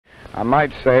I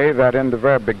might say that in the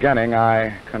very beginning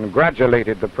I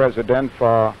congratulated the president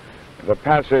for the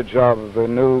passage of the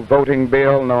new voting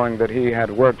bill, knowing that he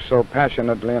had worked so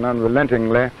passionately and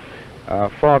unrelentingly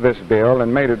for this bill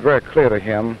and made it very clear to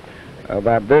him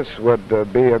that this would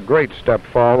be a great step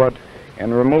forward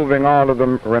in removing all of the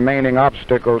remaining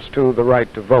obstacles to the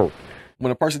right to vote.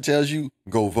 When a person tells you,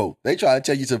 go vote, they try to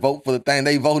tell you to vote for the thing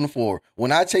they voting for.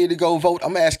 When I tell you to go vote,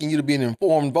 I'm asking you to be an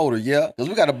informed voter, yeah? Because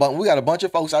we got a bunch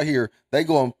of folks out here, they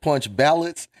go and punch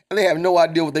ballots, and they have no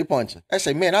idea what they punching. They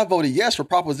say, man, I voted yes for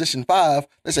Proposition 5.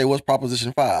 They say, what's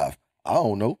Proposition 5? I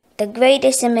don't know. The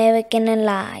greatest American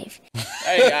alive.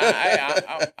 Hey,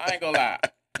 I ain't gonna lie.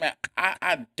 Man,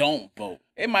 I don't vote.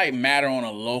 It might matter on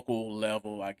a local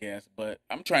level, I guess, but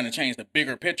I'm trying to change the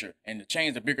bigger picture. And to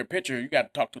change the bigger picture, you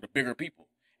got to talk to the bigger people.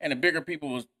 And the bigger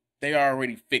people, they are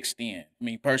already fixed in. I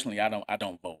mean, personally, I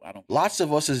don't vote. Lots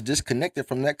of us is disconnected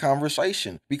from that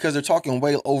conversation because they're talking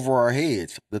way over our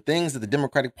heads. The things that the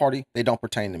Democratic Party, they don't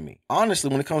pertain to me. Honestly,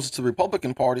 when it comes to the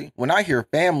Republican Party, when I hear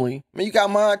family, man, you got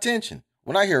my attention.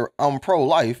 When I hear I'm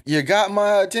pro-life, you got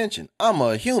my attention. I'm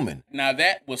a human. Now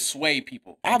that will sway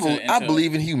people. I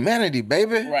believe in humanity,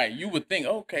 baby. Right. You would think,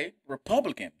 okay,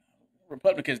 Republican,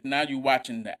 because now you're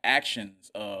watching the actions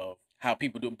of how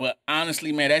people do. But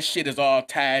honestly, man, that shit is all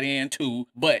tied in too.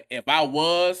 But if I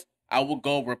would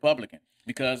go Republican.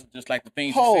 Because just like the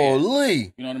things Holy. You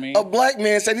said, you know what I mean? A black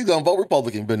man said he's going to vote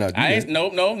Republican. Better not do that. No.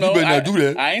 You better not do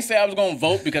that. I ain't say I was going to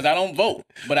vote because I don't vote.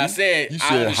 But I said, you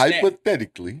said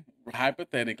hypothetically.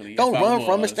 Hypothetically. Don't run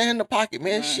from it. Stay in the pocket,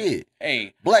 man. Shit.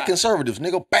 Hey. Black conservatives,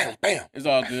 nigga. Bam, bam. It's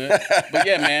all good. But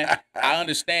yeah, man, I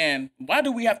understand. Why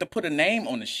do we have to put a name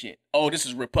on the shit? Oh, this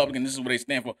is Republican. This is what they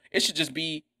stand for. It should just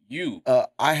be you.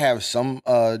 I have some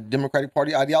Democratic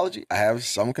Party ideology. I have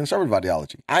some conservative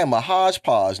ideology. I am a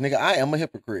hodgepodge, nigga. I am a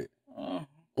hypocrite.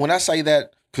 When I say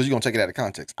that, because you're going to take it out of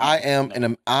context. I am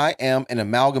an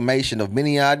amalgamation of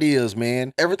many ideas,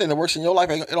 man. Everything that works in your life,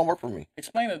 it don't work for me.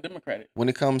 Explain the Democratic. When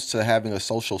it comes to having a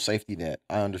social safety net,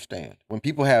 I understand. When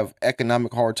people have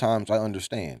economic hard times, I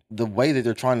understand. The way that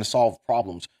they're trying to solve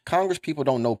problems, Congress people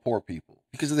don't know poor people.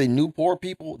 Because if they knew poor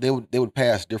people, they would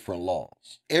pass different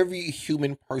laws. Every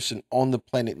human person on the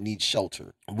planet needs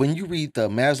shelter. When you read the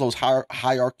Maslow's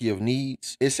hierarchy of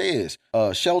needs, it says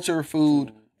shelter,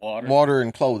 food, water,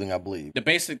 and clothing, I believe. The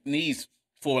basic needs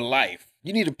for life.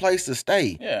 You need a place to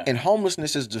stay. Yeah. And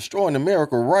homelessness is destroying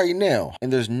America right now.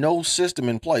 And there's no system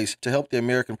in place to help the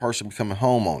American person become a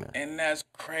homeowner. And that's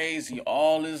crazy.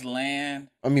 All this land.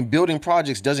 I mean, building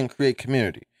projects doesn't create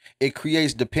community. It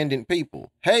creates dependent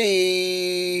people.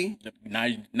 Hey.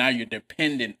 Now you're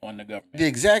dependent on the government. The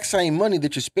exact same money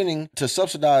that you're spending to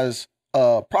subsidize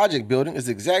project building is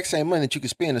the exact same money that you can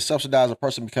spend to subsidize a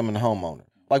person becoming a homeowner.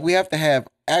 Like, we have to have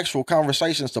actual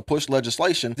conversations to push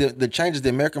legislation that changes the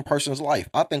American person's life.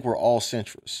 I think we're all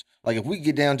centrists. Like, if we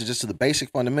get down to just to the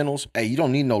basic fundamentals, hey, you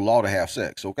don't need no law to have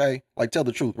sex, okay? Like, tell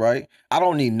the truth, right? I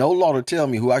don't need no law to tell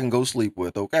me who I can go sleep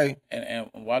with, okay? And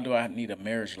why do I need a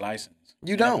marriage license?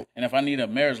 You don't. And if I need a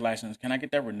marriage license, can I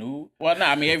get that renewed? Well, no,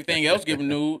 I mean, everything else get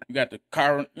renewed. You got the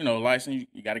car, license,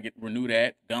 you got to get renew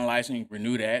that. Gun license, you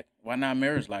renew that. Why not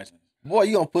marriage license? Boy,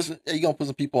 you gonna put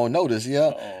some people on notice, yeah?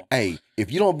 Uh-oh. Hey,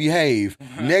 if you don't behave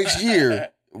next year,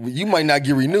 you might not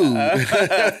get renewed.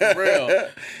 For real.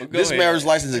 This marriage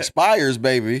license expires,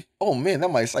 baby. Oh man, that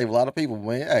might save a lot of people,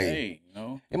 man. Hey,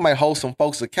 it might hold some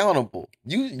folks accountable.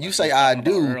 You say I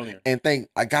do and think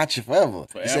I got you forever.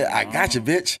 You say I got you,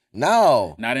 bitch.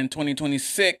 No, not in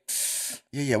 2026.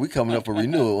 Yeah, we coming up for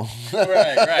renewal.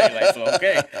 right. Like, so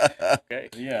okay,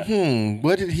 yeah.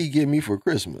 What did he give me for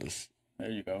Christmas? There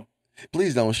you go.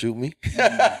 Please don't shoot me.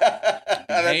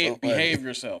 Behave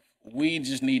yourself. We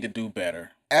just need to do better.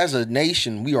 As a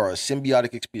nation, we are a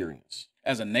symbiotic experience.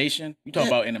 As a nation? You talk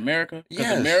about in America?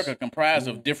 Because America comprised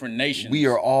of different nations. We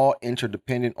are all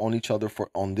interdependent on each other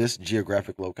on this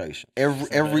geographic location.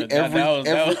 Everything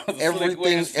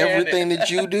that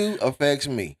you do affects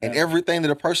me. And everything that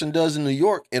a person does in New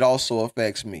York, it also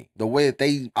affects me. The way that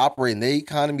they operate in their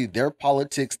economy, their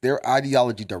politics, their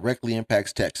ideology directly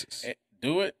impacts Texas.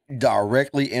 Do it?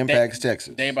 Directly impacts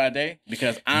Texas. Day by day?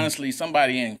 Because honestly,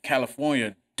 somebody in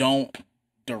California don't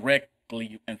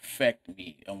directly affect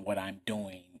me on what I'm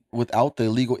doing. Without the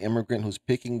illegal immigrant who's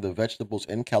picking the vegetables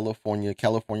in California,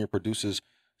 California produces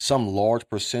some large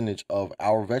percentage of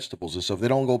our vegetables. And so if they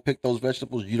don't go pick those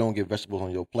vegetables, you don't get vegetables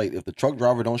on your plate. If the truck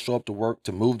driver don't show up to work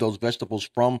to move those vegetables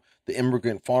from the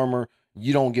immigrant farmer,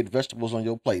 you don't get vegetables on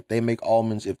your plate. They make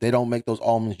almonds. If they don't make those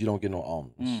almonds, you don't get no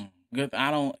almonds. Good.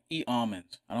 I don't eat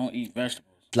almonds. I don't eat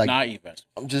vegetables. Like, naive estimate.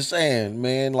 I'm just saying,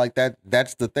 man, like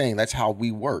that's the thing. That's how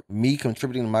we work. Me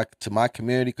contributing to my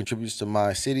community, contributes to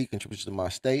my city, contributes to my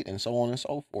state, and so on and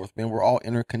so forth. Man, we're all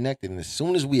interconnected. And as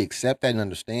soon as we accept that and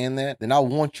understand that, then I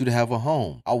want you to have a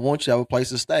home. I want you to have a place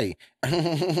to stay. I'm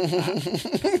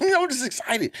just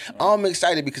excited. I'm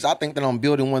excited because I think that I'm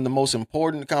building one of the most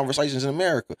important conversations in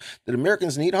America, that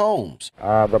Americans need homes.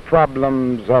 The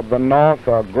problems of the North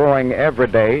are growing every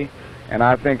day. And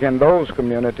I think in those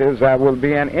communities there will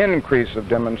be an increase of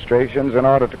demonstrations in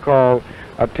order to call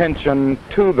attention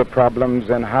to the problems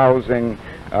in housing,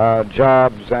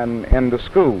 jobs, and in the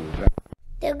schools.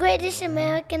 The greatest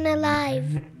American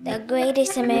alive. The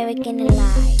greatest American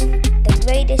alive. The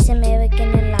greatest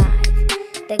American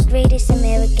alive. The greatest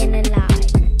American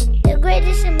alive. The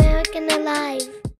greatest American alive.